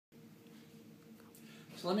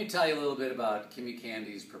So let me tell you a little bit about Kimmy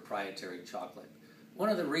Candy's proprietary chocolate. One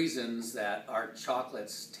of the reasons that our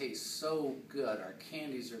chocolates taste so good, our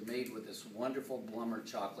candies are made with this wonderful Blommer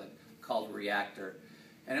chocolate called Reactor.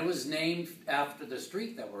 And it was named after the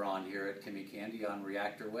street that we're on here at Kimmy Candy on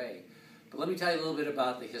Reactor Way. But let me tell you a little bit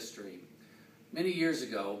about the history. Many years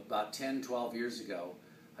ago, about 10, 12 years ago,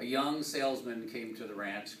 a young salesman came to the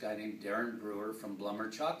ranch, a guy named Darren Brewer from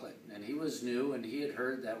Blommer Chocolate. And he was new and he had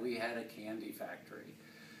heard that we had a candy factory,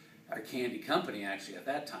 our candy company actually at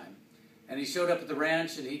that time. And he showed up at the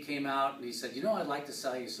ranch and he came out and he said, you know, I'd like to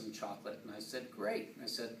sell you some chocolate. And I said, great. And I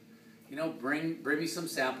said, you know, bring me some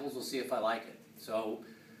samples, we'll see if I like it. So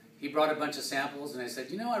he brought a bunch of samples and I said,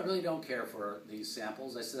 you know, I really don't care for these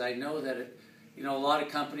samples. I said, I know that you know, a lot of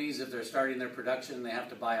companies, if they're starting their production, they have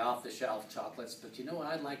to buy off-the-shelf chocolates, but you know what,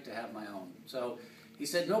 I'd like to have my own. So he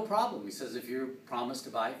said, no problem. He says, if you promise to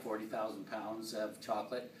buy 40,000 pounds of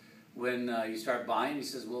chocolate, when you start buying, he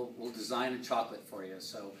says, we'll design a chocolate for you.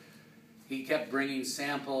 So he kept bringing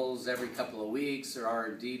samples every couple of weeks. Our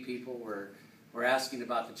R&D people were asking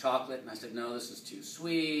about the chocolate, and I said, no, this is too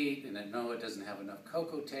sweet, and no, it doesn't have enough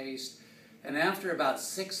cocoa taste. And after about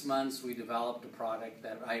 6 months, we developed a product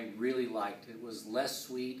that I really liked. It was less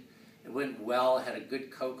sweet, it went well, it had a good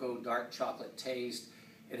cocoa, dark chocolate taste,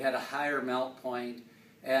 it had a higher melt point,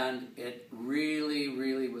 and it really,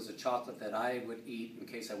 really was a chocolate that I would eat in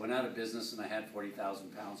case I went out of business and I had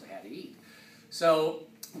 40,000 pounds I had to eat. So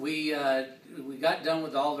we got done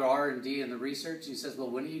with all the R&D and the research, and he says, well,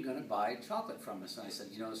 when are you going to buy chocolate from us? And I said,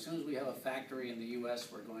 you know, as soon as we have a factory in the U.S.,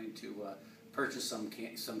 we're going to purchase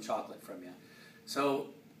some chocolate from you. So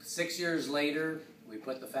 6 years later, we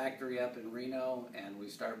put the factory up in Reno, and we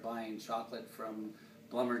start buying chocolate from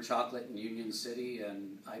Blommer Chocolate in Union City,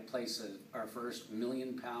 and I placed our first 1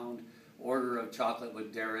 million pound order of chocolate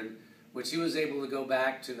with Darren, which he was able to go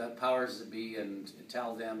back to the powers that be and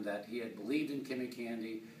tell them that he had believed in Kimmy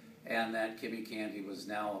Candy and that Kimmy Candy was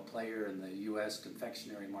now a player in the U.S.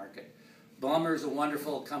 confectionery market. Blommer is a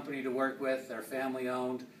wonderful company to work with. They're family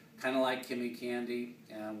owned, kind of like Kimmy Candy,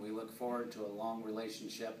 and we look forward to a long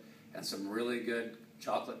relationship and some really good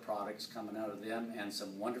chocolate products coming out of them and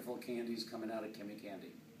some wonderful candies coming out of Kimmy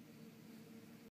Candy.